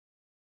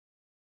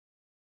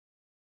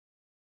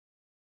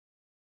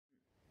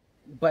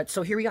But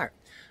so here we are.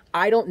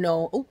 I don't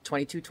know. Oh,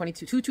 22,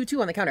 22, 222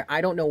 on the counter.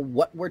 I don't know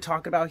what we're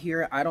talking about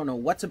here. I don't know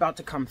what's about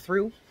to come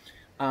through.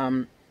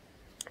 And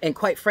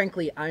quite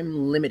frankly,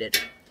 I'm limited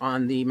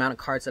on the amount of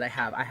cards that I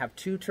have. I have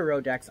 2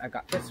 tarot decks. I've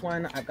got this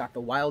one. I've got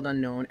the Wild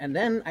Unknown. And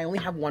then I only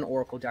have 1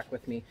 Oracle deck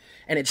with me.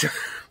 And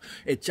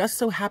it just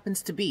so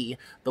happens to be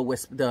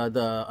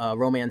the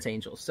Romance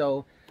Angel.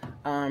 So,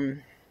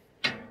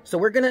 so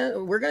we're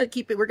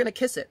gonna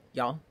kiss it,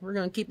 y'all. We're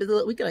gonna keep it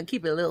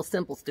a little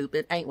simple,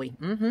 stupid, ain't we?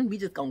 We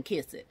just gonna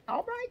kiss it.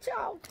 All right,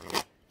 y'all.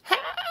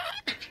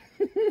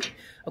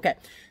 Okay,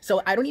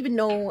 so I don't even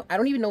know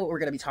what we're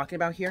gonna be talking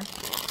about here.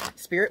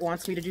 Spirit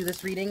wants me to do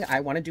this reading.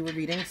 I want to do a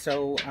reading,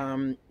 so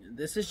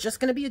this is just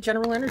gonna be a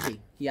general energy,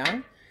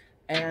 yeah.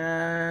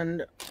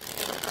 And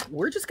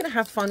we're just gonna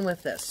have fun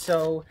with this.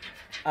 So,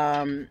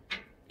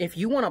 if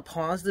you want to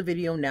pause the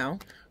video now,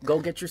 go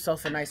get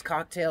yourself a nice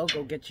cocktail.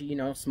 Go get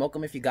you, smoke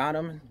them if you got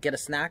them. Get a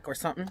snack or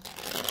something.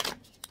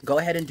 Go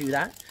ahead and do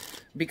that,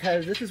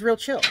 because this is real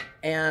chill.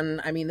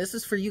 And I mean, this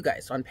is for you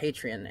guys on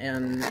Patreon.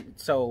 And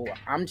so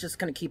I'm just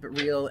going to keep it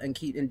real and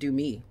do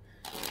me.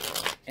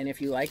 And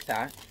if you like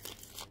that,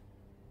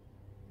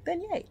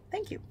 then yay.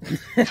 Thank you.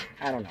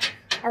 I don't know.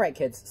 All right,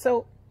 kids.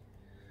 So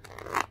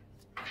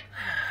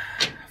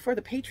for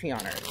the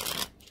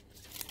Patreoners,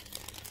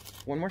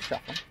 one more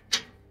shuffle.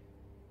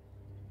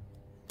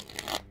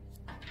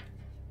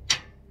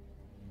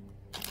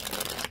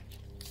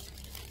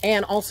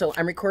 And also,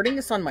 I'm recording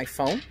this on my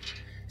phone,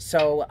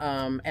 so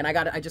and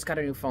I just got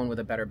a new phone with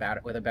a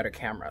better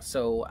camera.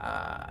 So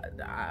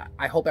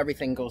I hope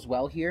everything goes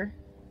well here.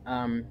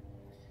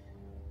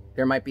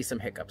 There might be some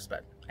hiccups,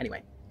 but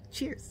anyway,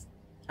 cheers.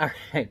 All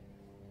right.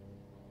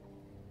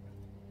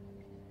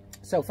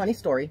 So funny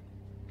story.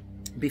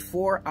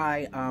 Before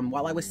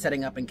while I was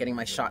setting up and getting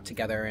my shot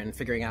together and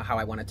figuring out how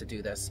I wanted to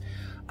do this,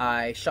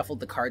 I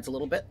shuffled the cards a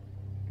little bit.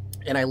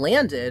 And I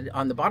landed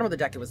on the bottom of the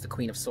deck. It was the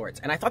Queen of Swords.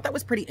 And I thought that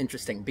was pretty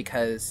interesting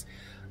because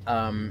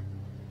at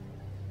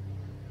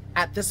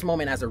this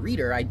moment as a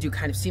reader, I do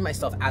kind of see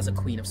myself as a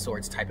Queen of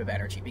Swords type of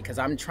energy, because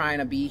I'm trying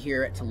to be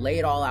here to lay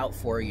it all out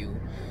for you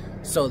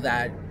so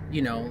that,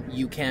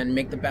 you can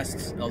make the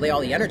best, lay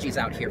all the energies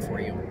out here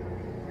for you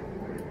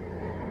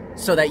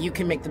so that you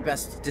can make the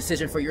best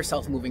decision for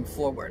yourself moving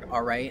forward,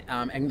 all right?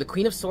 And the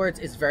Queen of Swords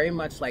is very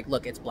much like,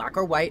 look, it's black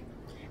or white.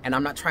 And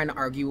I'm not trying to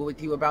argue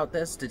with you about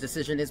this. The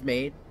decision is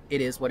made.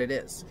 It is what it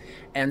is.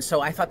 And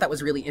so I thought that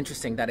was really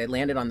interesting that it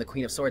landed on the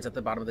Queen of Swords at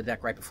the bottom of the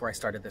deck right before I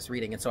started this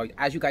reading. And so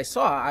as you guys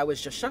saw, I was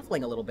just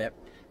shuffling a little bit.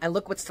 And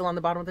look what's still on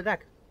the bottom of the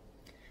deck.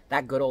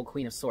 That good old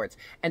Queen of Swords.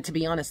 And to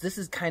be honest, this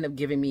is kind of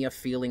giving me a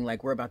feeling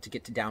like we're about to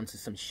get down to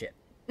some shit.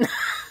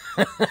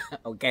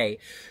 Okay.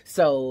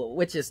 So,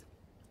 which is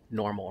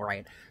normal,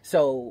 right?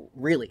 So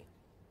really,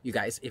 you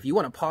guys, if you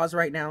want to pause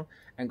right now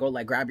and go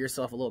grab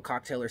yourself a little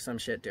cocktail or some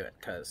shit, do it.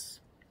 Because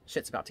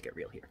shit's about to get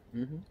real here.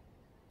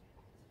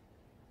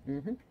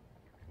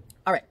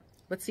 All right,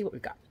 let's see what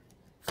we've got.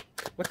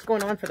 What's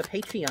going on for the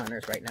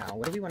Patreoners right now?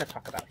 What do we want to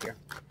talk about here?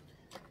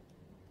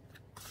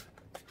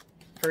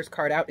 First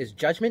card out is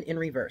Judgment in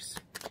reverse.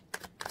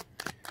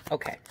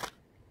 Okay.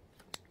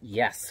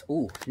 Yes.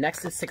 Ooh,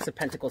 next is Six of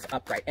Pentacles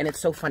upright. And it's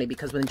so funny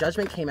because when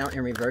Judgment came out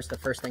in reverse, the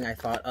first thing I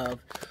thought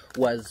of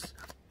was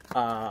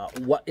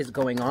what is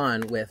going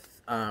on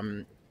with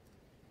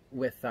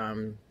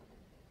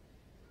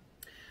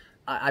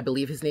I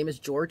believe his name is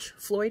George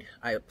Floyd.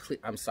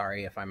 I'm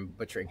sorry if I'm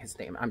butchering his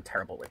name. I'm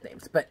terrible with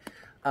names. But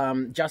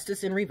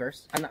Justice in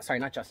reverse. I'm not sorry,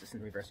 not Justice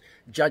in reverse.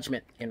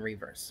 Judgment in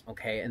reverse.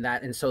 Okay,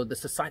 and so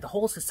the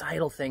whole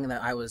societal thing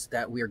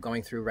that we are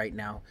going through right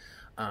now,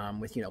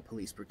 with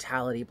police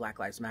brutality, Black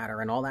Lives Matter,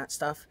 and all that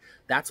stuff.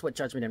 That's what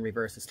Judgment in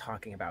reverse is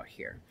talking about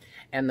here.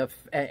 And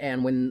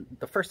when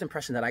the first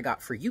impression that I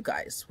got for you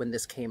guys when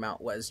this came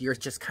out was you're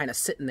just kind of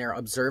sitting there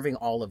observing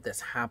all of this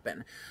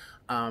happen.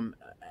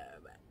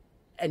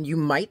 And you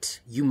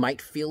might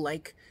feel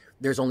like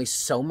there's only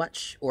so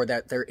much, or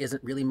that there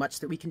isn't really much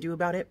that we can do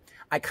about it.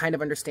 I kind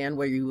of understand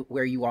where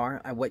you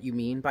are, what you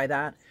mean by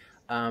that.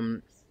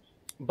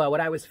 But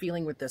what I was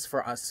feeling with this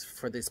for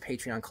this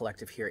Patreon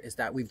collective here is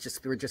that we're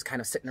just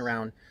kind of sitting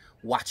around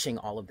watching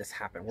all of this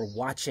happen. We're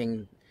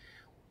watching,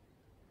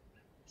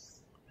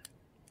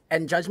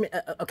 and Judgment.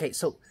 Okay,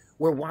 so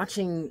we're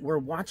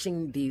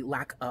watching the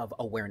lack of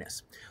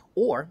awareness,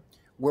 or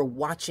we're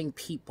watching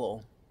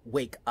people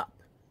wake up.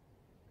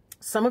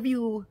 Some of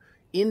you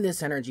in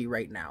this energy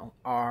right now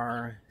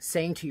are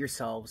saying to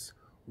yourselves,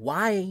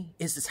 why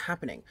is this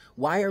happening?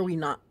 Why are we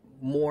not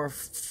more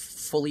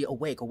fully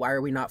awake? Or why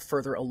are we not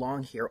further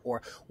along here?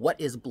 Or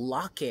what is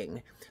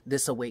blocking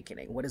this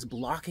awakening? What is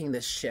blocking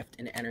this shift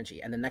in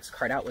energy? And the next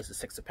card out was the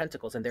Six of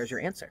Pentacles, and there's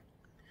your answer.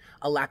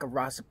 A lack of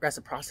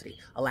reciprocity,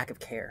 a lack of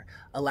care,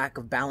 a lack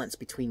of balance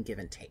between give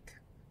and take.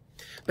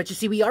 But you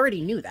see, we already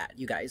knew that,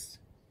 you guys.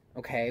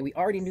 Okay, we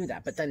already knew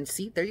that. But then,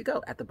 see, there you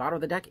go. At the bottom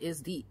of the deck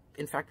is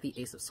in fact, the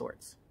Ace of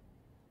Swords.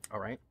 All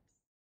right.